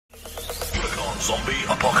Zombie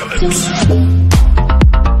apocalypse.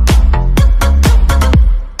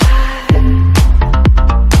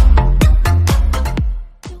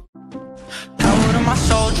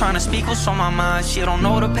 Trying to speak what's on my mind. She don't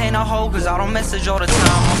know the pain I hold, cause I don't message all the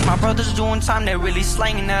time. Most my brothers doing time, they really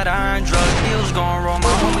slanging that iron. Drug deals going wrong, my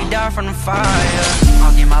homie died from the fire.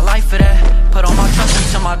 I'll give my life for that. Put all my trust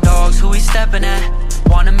into my dogs, who he stepping at.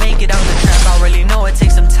 Wanna make it out the trap, I really know it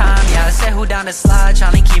takes some time. Yeah, I said who down the slide,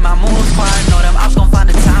 trying to keep my moves quiet. Know them ops gon' find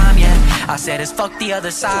the time, yeah. I said it's fuck the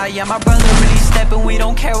other side. Yeah, my brother really stepping, we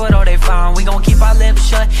don't care what all they find. We gon' keep our lips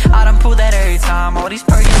shut, I done prove that every time. All these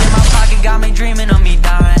perks in my pocket got me dreaming of me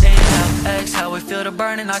dying. Inhale, exhale, we feel the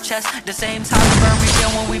burn in our chest. The same time the burn we feel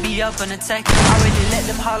when we be up in the tech. I really let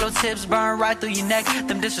them hollow tips burn right through your neck.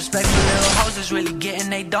 Them disrespectful little hoes is really getting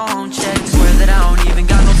they dome checked. Swear that I don't even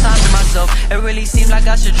got no time for myself. It really seems like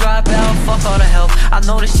I should drop out, fuck all the help. I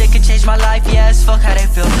know this shit could change my life, yes, fuck how they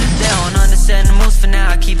feel. They don't understand the moves for now,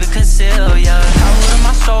 I keep it concealed, yeah. Power in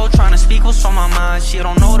my soul, trying to speak what's on my mind. She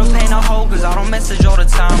don't know the pain I hold, cause I don't message all the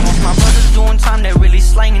time. Most my brothers doing time, they really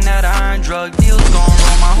slanging that iron. Drug deals going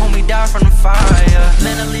wrong, my homie died from the fire.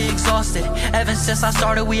 Mentally exhausted, ever since I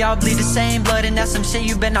started we all bleed the same blood. And that's some shit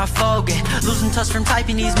you better not forget. Losing touch from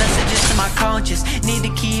typing these messages to my conscience. Need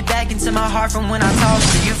to keep back into my heart from when I talked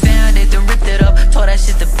to you. Found it, then ripped it up, tore that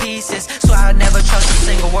shit to pieces. So I'd never trust a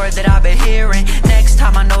single word that I've been hearing. Next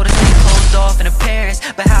time I notice they closed off in appearance.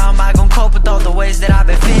 But how am I gonna cope with all the ways that I've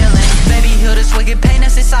been feeling? Baby, heal this wicked pain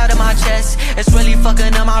that's inside of my chest. It's really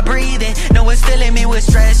fucking up my breathing. No, it's filling me with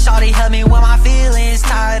stress. Shawty help me with my feelings.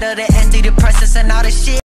 Tired of the antidepressants and all the shit.